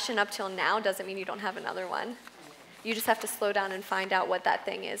your passion up till now doesn't mean you don't have another one. You just have to slow down and find out what that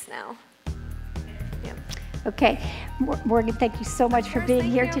thing is now. Yeah. Okay. Morgan, thank you so much for being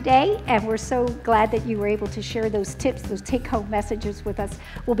here today. And we're so glad that you were able to share those tips, those take-home messages with us.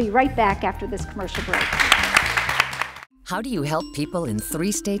 We'll be right back after this commercial break. How do you help people in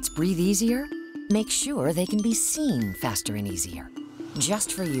 3 states breathe easier? Make sure they can be seen faster and easier.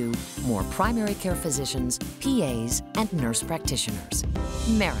 Just for you, more primary care physicians, PAs, and nurse practitioners.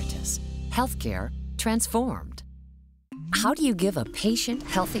 Meritus. Healthcare transformed. How do you give a patient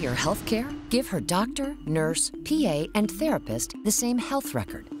healthier healthcare? Give her doctor, nurse, PA, and therapist the same health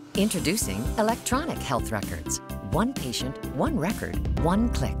record. Introducing electronic health records. One patient, one record, one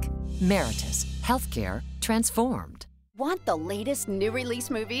click. Meritus. Healthcare transformed. Want the latest new release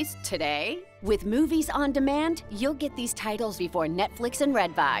movies today? With Movies on Demand, you'll get these titles before Netflix and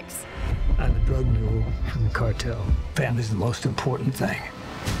Redbox. I'm a drug mule from the cartel. Family's the most important thing.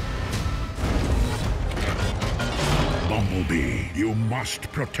 Bumblebee, you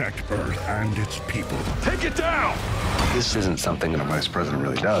must protect Earth and its people. Take it down! This isn't something that a vice president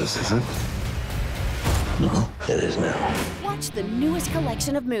really does, is it? No, it is now. Watch the newest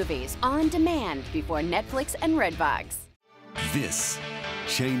collection of movies on demand before Netflix and Redbox. This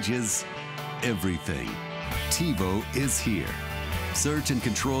changes everything. TiVo is here. Search and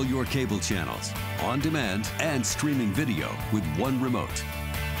control your cable channels, on demand and streaming video with one remote.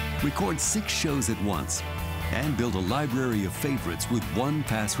 Record 6 shows at once and build a library of favorites with one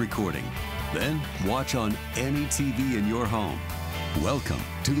pass recording. Then watch on any TV in your home. Welcome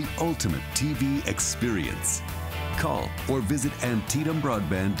to the ultimate TV experience. Call or visit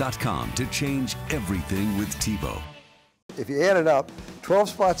AntietamBroadband.com to change everything with TiVo. If you add it up, 12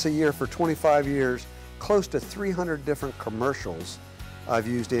 spots a year for 25 years, close to 300 different commercials I've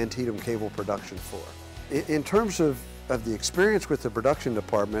used Antietam cable production for. In terms of the experience with the production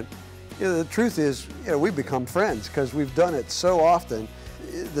department, the truth is, we've become friends because we've done it so often.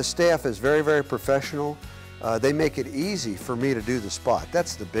 The staff is very, very professional. They make it easy for me to do the spot.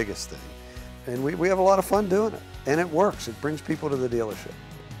 That's the biggest thing. And we have a lot of fun doing it. And it works. It brings people to the dealership.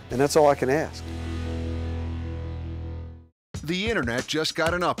 And that's all I can ask. The internet just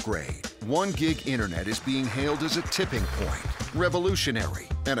got an upgrade. 1 gig internet is being hailed as a tipping point, revolutionary,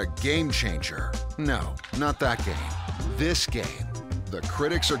 and a game changer. No, not that game. This game. The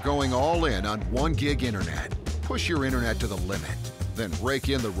critics are going all in on 1 gig internet. Push your internet to the limit, then rake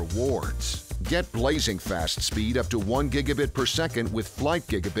in the rewards. Get blazing fast speed up to 1 gigabit per second with Flight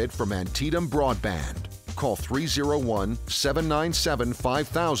Gigabit from Antietam Broadband. Call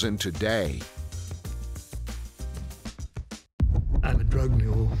 301-797-5000 today. I'm a drug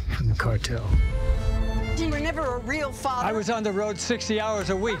mule from the cartel. You were never a real father. I was on the road 60 hours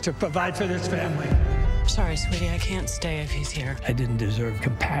a week to provide for this family. Sorry, sweetie, I can't stay if he's here. I didn't deserve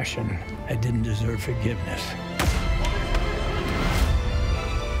compassion. I didn't deserve forgiveness.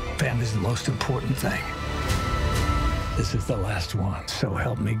 Family's the most important thing. This is the last one, so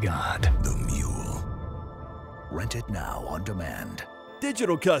help me God. The Mule. Rent it now on demand.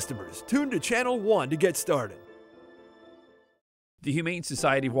 Digital customers, tune to Channel 1 to get started. The Humane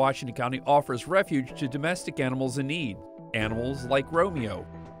Society of Washington County offers refuge to domestic animals in need. Animals like Romeo.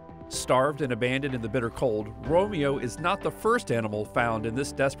 Starved and abandoned in the bitter cold, Romeo is not the first animal found in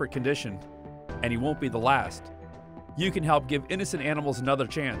this desperate condition, and he won't be the last. You can help give innocent animals another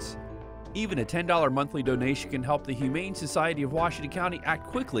chance. Even a $10 monthly donation can help the Humane Society of Washington County act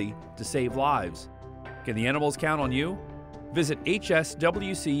quickly to save lives. Can the animals count on you? Visit hswcmd.org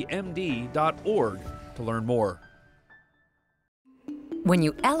to learn more. When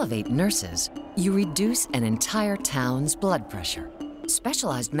you elevate nurses, you reduce an entire town's blood pressure.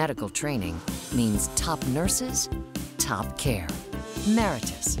 Specialized medical training means top nurses, top care.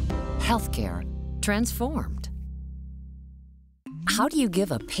 Meritus. Healthcare transformed. How do you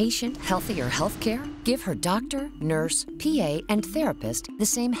give a patient healthier healthcare? Give her doctor, nurse, PA, and therapist the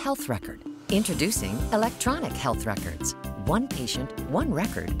same health record. Introducing electronic health records. One patient, one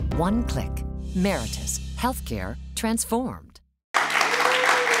record, one click. Meritus. Healthcare transformed.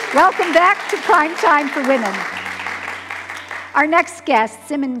 Welcome back to Prime Time for Women. Our next guest,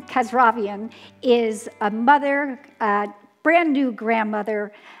 Simin Khazravian, is a mother, brand new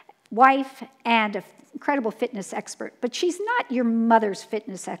grandmother, wife, and an incredible fitness expert. But she's not your mother's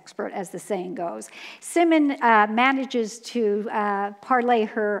fitness expert, as the saying goes. Simin manages to parlay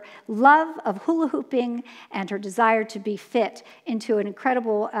her love of hula hooping and her desire to be fit into an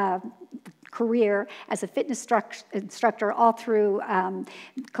incredible career as a fitness instructor all through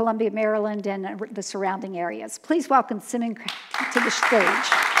Columbia, Maryland, and the surrounding areas. Please welcome Simin to the stage.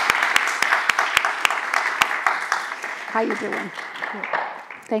 How you doing?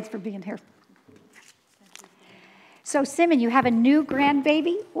 Thanks for being here. So, Simin, you have a new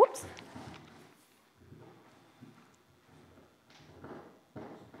grandbaby. Whoops.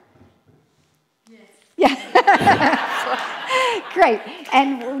 Yes. Yeah. Great.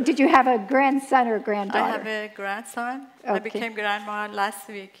 And did you have a grandson or granddaughter? I have a grandson. Okay. I became grandma last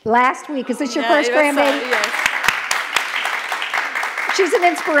week. Last week. Is this your first grandbaby? Yes. She's an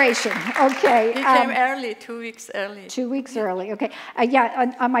inspiration. Okay. He came early, 2 weeks early. 2 weeks early. Okay.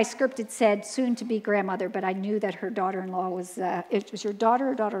 Yeah, on my script it said soon to be grandmother, but I knew that her daughter-in-law was, it was your daughter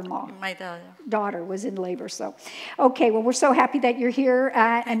or daughter-in-law? My daughter. Daughter was in labor, so. Okay, well, we're so happy that you're here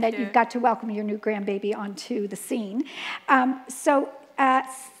and that you've got to welcome your new grandbaby onto the scene.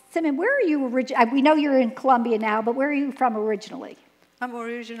 Simin, where are you originally? We know you're in Colombia now, but where are you from originally? I'm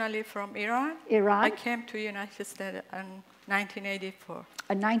originally from Iran. Iran? I came to the United States in 1984.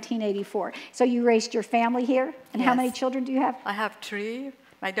 In 1984. So you raised your family here? And yes. How many children do you have? I have 3.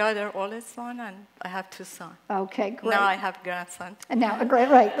 My daughter, oldest son, and I have 2 sons. Okay, great. Now I have grandson. And now, great,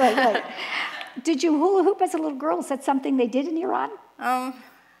 right. Did you hula hoop as a little girl? Is that something they did in Iran? A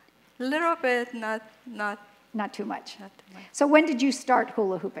little bit, not too much. Not too much. So when did you start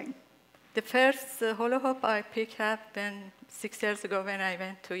hula hooping? The first hula hoop I picked up 6 years ago when I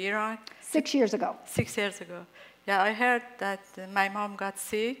went to Iran. 6 years ago? 6 years ago. Yeah, I heard that my mom got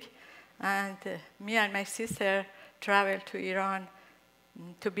sick, and me and my sister traveled to Iran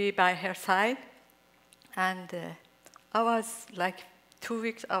to be by her side. And I was like 2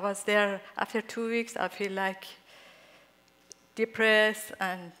 weeks, I was there. After 2 weeks, I feel like depressed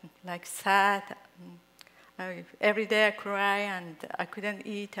and like sad. Every day I cry and I couldn't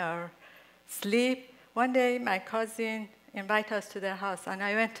eat or sleep. One day my cousin invited us to their house, and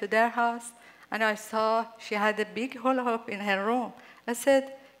I went to their house and I saw she had a big hula hoop in her room. I said,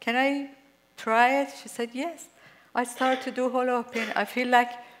 "Can I try it?" She said, "Yes." I started to do hula hooping. I feel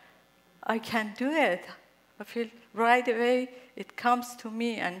like I can do it. I feel right away it comes to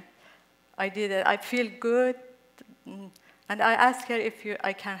me, and I did it. I feel good. And I asked her if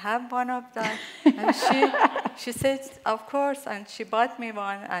I can have one of that. And she said, "Of course." And she bought me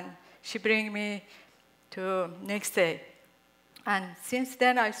one, and she bring me to next day. And since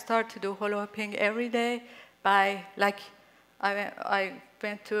then, I started to do hula hooping every day. I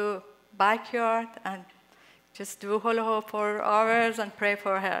went to backyard and just do hula hoop for hours and pray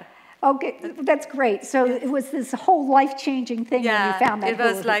for her. Okay, that's great. So it was this whole life-changing thing when you found that it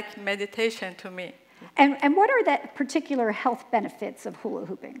was like meditation to me. And what are the particular health benefits of hula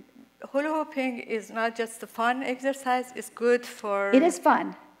hooping? Hula hooping is not just a fun exercise, it's good for... It is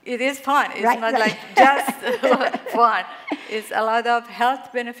fun. It is fun. It's right, not right. like just fun. It's a lot of health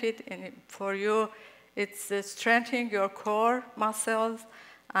benefit for you. It's strengthening your core muscles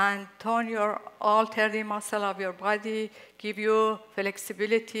and tone your alter the muscle of your body, give you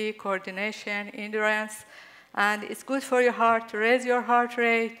flexibility, coordination, endurance. And it's good for your heart to raise your heart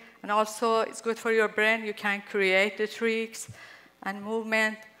rate. And also, it's good for your brain. You can create the tricks and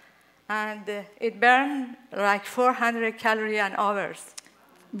movement. And it burns like 400 calories an hour.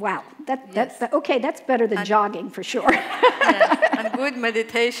 Wow. That's better than jogging for sure. Yes. And good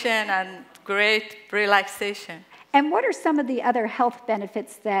meditation and great relaxation. And what are some of the other health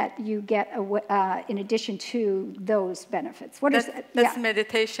benefits that you get in addition to those benefits? That's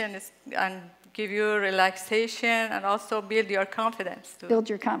meditation and give you relaxation and also build your confidence too. Build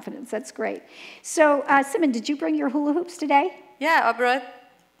your confidence, that's great. So, Simon, did you bring your hula hoops today? Yeah, I brought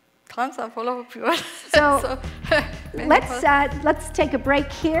tons of hula hoops. So let's take a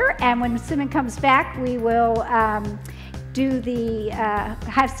break here, and when Simon comes back, we will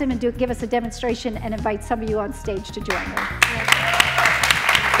have Simon give us a demonstration and invite some of you on stage to join her.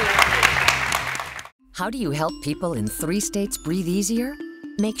 How do you help people in 3 states breathe easier?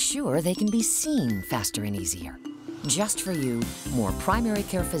 Make sure they can be seen faster and easier. Just for you, more primary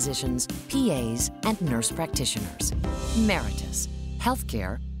care physicians, PAs, and nurse practitioners. Meritus.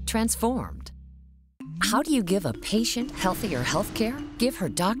 Healthcare transformed. How do you give a patient healthier healthcare? Give her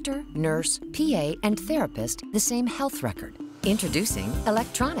doctor, nurse, PA, and therapist the same health record. Introducing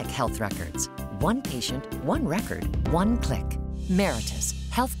electronic health records. One patient, one record, one click. Meritus.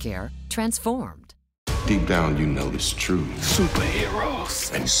 Healthcare transformed. Deep down, you know it's true.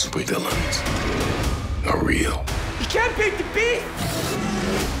 Superheroes and supervillains are real. You can't beat the beast!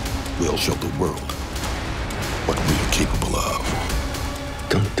 We'll show the world what we're capable of.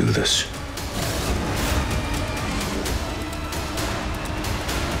 Don't do this.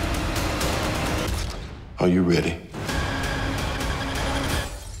 Are you ready?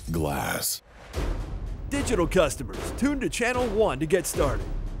 Glass. Digital customers, tune to Channel 1 to get started.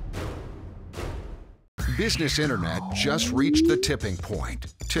 Business Internet just reached the tipping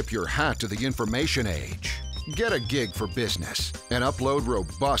point. Tip your hat to the information age. Get a gig for business and upload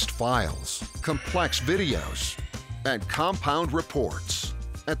robust files, complex videos, and compound reports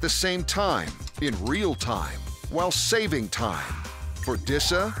at the same time, in real time, while saving time. For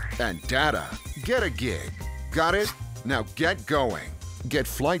DISA and data, get a gig. Got it? Now get going. Get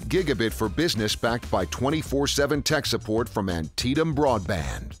Flight Gigabit for Business backed by 24/7 tech support from Antietam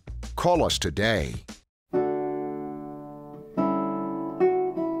Broadband. Call us today.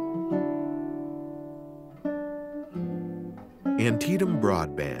 Antietam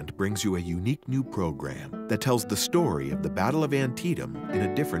Broadband brings you a unique new program that tells the story of the Battle of Antietam in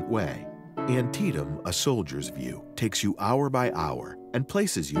a different way. Antietam, a soldier's view, takes you hour by hour and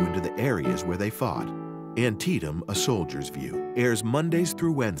places you into the areas where they fought. Antietam, a soldier's view, airs Mondays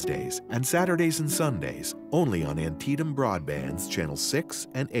through Wednesdays and Saturdays and Sundays only on Antietam Broadband's Channel 6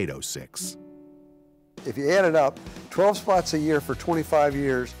 and 806. If you add it up, 12 spots a year for 25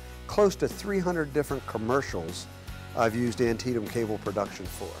 years, close to 300 different commercials I've used Antietam cable production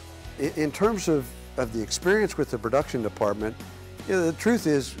for. In terms of the experience with the production department, the truth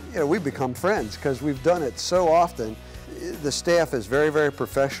is, we've become friends because we've done it so often. The staff is very, very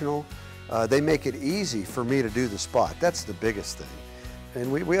professional. They make it easy for me to do the spot. That's the biggest thing.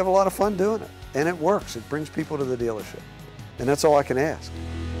 And we have a lot of fun doing it. and it works. It brings people to the dealership. And that's all I can ask.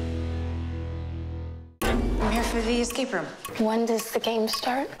 I'm here for the escape room. When does the game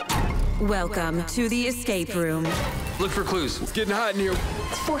start? Welcome to the escape room. Look for clues. It's getting hot in here.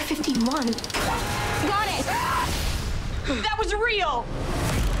 It's 4:51. Got it! That was real!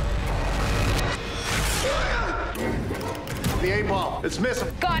 The 8-ball. It's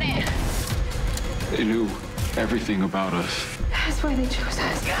missing. Got it! They knew everything about us. That's why they chose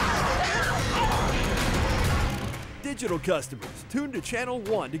us. Digital customers, tune to Channel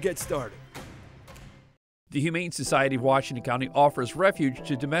 1 to get started. The Humane Society of Washington County offers refuge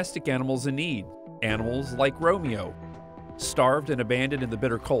to domestic animals in need. Animals like Romeo. Starved and abandoned in the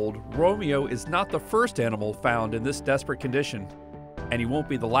bitter cold, Romeo is not the first animal found in this desperate condition, and he won't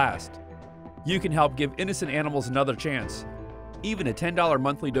be the last. You can help give innocent animals another chance. Even a $10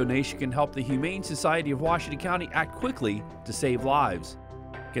 monthly donation can help the Humane Society of Washington County act quickly to save lives.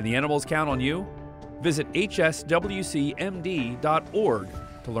 Can the animals count on you? Visit hswcmd.org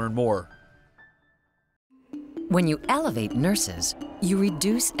to learn more. When you elevate nurses, you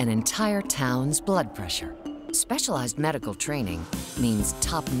reduce an entire town's blood pressure. Specialized medical training means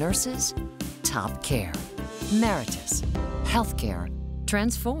top nurses, top care. Meritus. Healthcare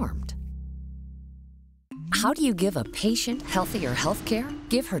transformed. How do you give a patient healthier healthcare?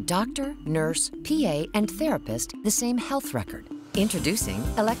 Give her doctor, nurse, PA, and therapist the same health record. Introducing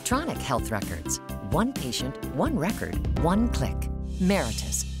electronic health records. One patient, one record, one click.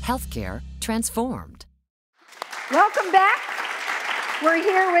 Meritus. Healthcare transformed. Welcome back. We're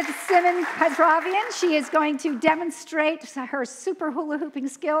here with Simon Petrovian. She is going to demonstrate her super hula hooping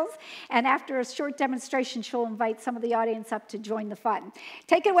skills, and after a short demonstration, she'll invite some of the audience up to join the fun.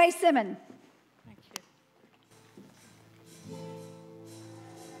 Take it away, Simon.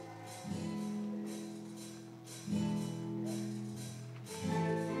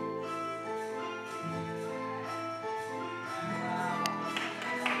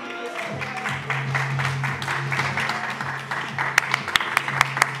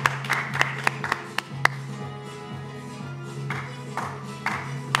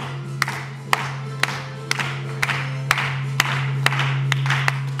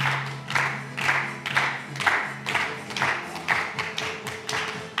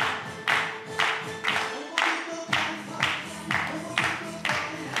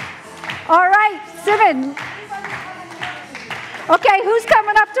 All right, Simon. Okay, who's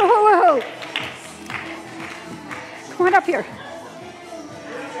coming up to hula hoop? Come on up here.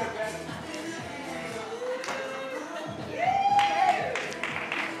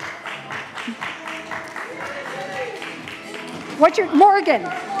 What's your, Morgan?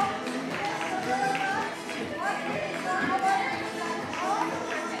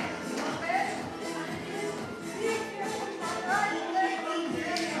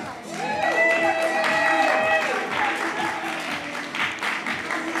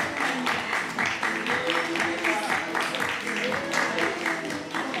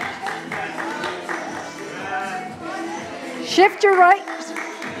 Shift your right.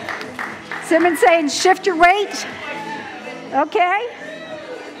 Simon saying shift your weight. Okay.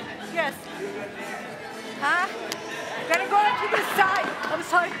 Yes. Huh? Gonna go to the side. I'm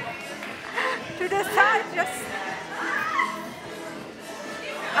sorry. To the side, just.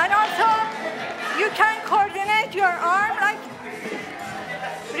 And also, you can coordinate your arm, like,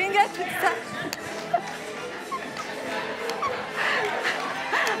 bring it to the side.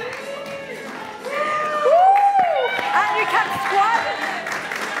 And you can squat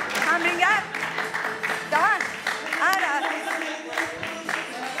and bring it down and up.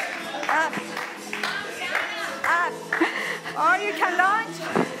 Up. Or you can launch,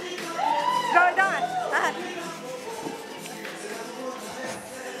 go down, up.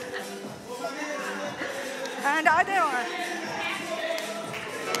 And the other one.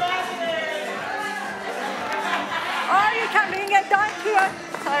 Or you can bring it down to your,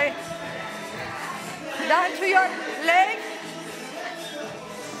 sorry, down to your leg.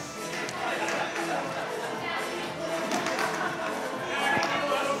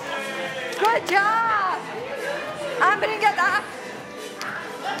 Good job. And bring it up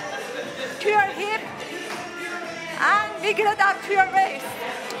to your hip and bring it up to your waist.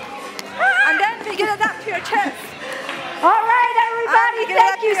 And then bring it up to your chest. All right, everybody,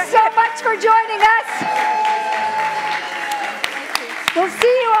 thank you so much for joining us. We'll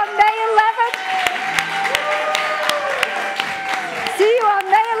see you on May 11th. See you on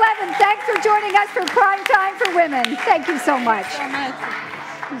May 11th. Thanks for joining us for Prime Time for Women. Thank you so much. Thank you so much.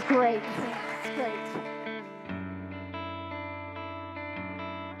 It was great.